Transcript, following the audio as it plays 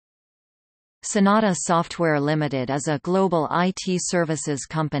Sonata Software Limited is a global IT services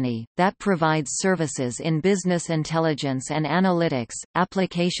company that provides services in business intelligence and analytics,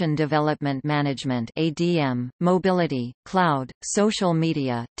 application development management (ADM), mobility, cloud, social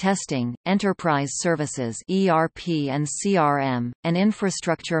media, testing, enterprise services (ERP and CRM), and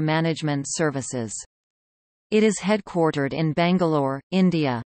infrastructure management services. It is headquartered in Bangalore,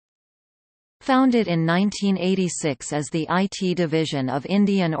 India. Founded in 1986 as the IT division of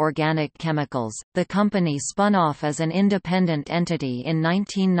Indian Organic Chemicals, the company spun off as an independent entity in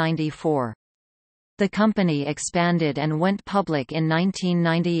 1994. The company expanded and went public in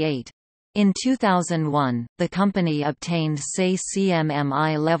 1998. In 2001, the company obtained SAE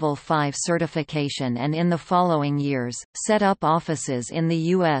CMMI Level 5 certification and in the following years, set up offices in the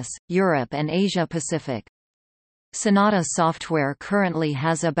US, Europe and Asia Pacific. Sonata Software currently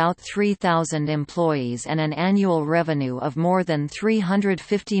has about 3,000 employees and an annual revenue of more than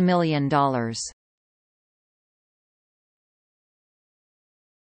 $350 million.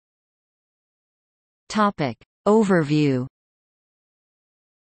 Overview.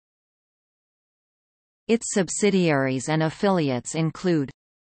 Its subsidiaries and affiliates include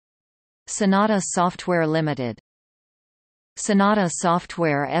Sonata Software Limited, Sonata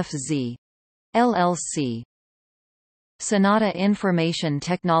Software FZ LLC, Sonata Information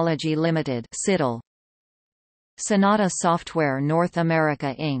Technology Limited (SITL), Sonata Software North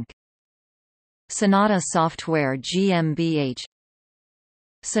America Inc., Sonata Software GmbH,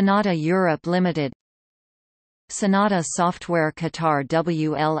 Sonata Europe Limited, Sonata Software Qatar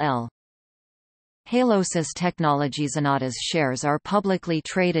WLL. Halosis Technologies. Sonata's shares are publicly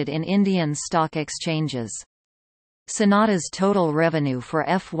traded in Indian stock exchanges. Sonata's total revenue for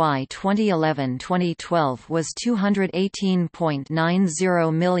FY 2011-2012 was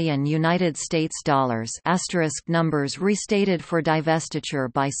 $218.90 million United States dollars. * numbers restated for divestiture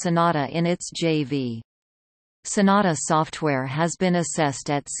by Sonata in its JV. Sonata Software has been assessed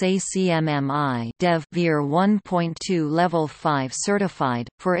at SAE CMMI Dev Vir 1.2 Level 5 certified,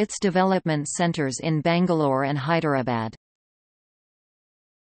 for its development centers in Bangalore and Hyderabad.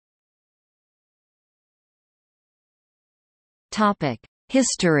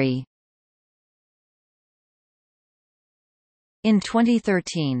 History. In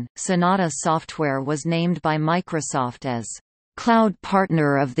 2013, Sonata Software was named by Microsoft as Cloud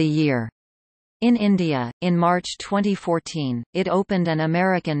Partner of the Year. In India, in March 2014, it opened an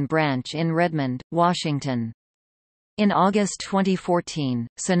American branch in Redmond, Washington. In August 2014,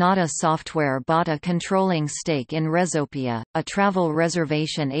 Sonata Software bought a controlling stake in Resopia, a travel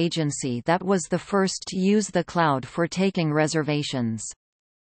reservation agency that was the first to use the cloud for taking reservations.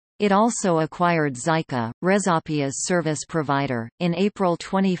 It also acquired Zyka, Resopia's service provider. In April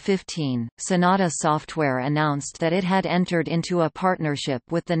 2015, Sonata Software announced that it had entered into a partnership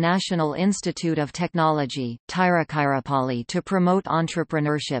with the National Institute of Technology, Tiruchirappalli, to promote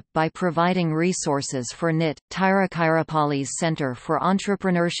entrepreneurship by providing resources for NIT, Tiruchirappalli's Center for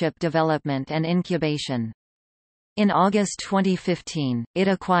Entrepreneurship Development and Incubation. In August 2015, it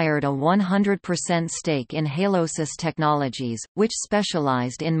acquired a 100% stake in Halosis Technologies, which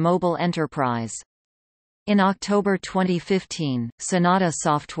specialized in mobile enterprise. In October 2015, Sonata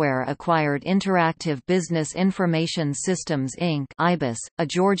Software acquired Interactive Business Information Systems Inc. (IBIS), a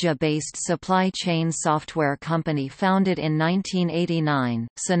Georgia-based supply chain software company founded in 1989.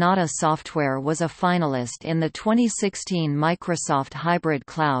 Sonata Software was a finalist in the 2016 Microsoft Hybrid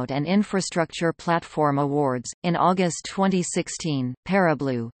Cloud and Infrastructure Platform Awards. In August 2016,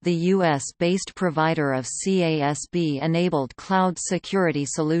 Parablue, the U.S.-based provider of CASB-enabled cloud security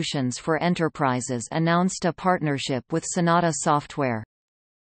solutions for enterprises, announced a partnership with Sonata Software.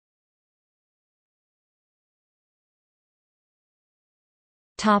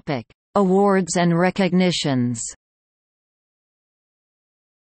 Topic: Awards and recognitions.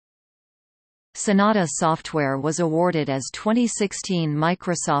 Sonata Software was awarded as 2016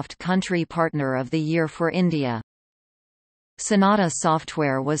 Microsoft Country Partner of the Year for India. Sonata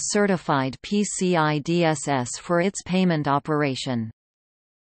Software was certified PCI DSS for its payment operation.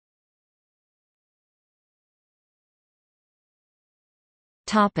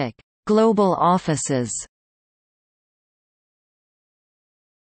 Global offices.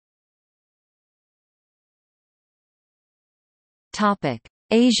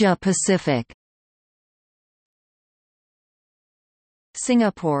 Asia Pacific.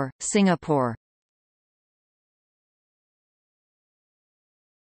 Singapore.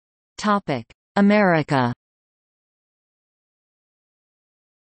 America.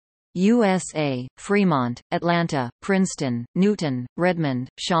 USA, Fremont, Atlanta, Princeton, Newton, Redmond,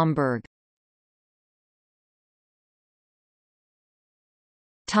 Schaumburg.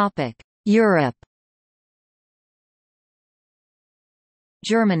 Europe.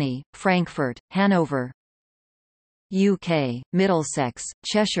 Germany, Frankfurt, Hanover. UK, Middlesex,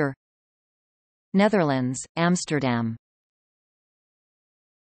 Cheshire. Netherlands, Amsterdam.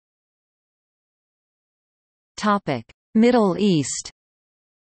 Topic: Middle East.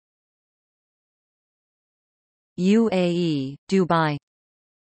 UAE, Dubai.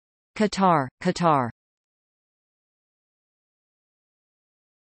 Qatar, Qatar.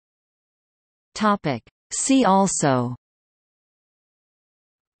 Topic: See also.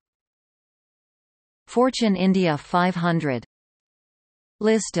 Fortune India 500.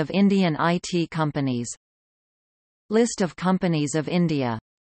 List of Indian IT companies. List of companies of India.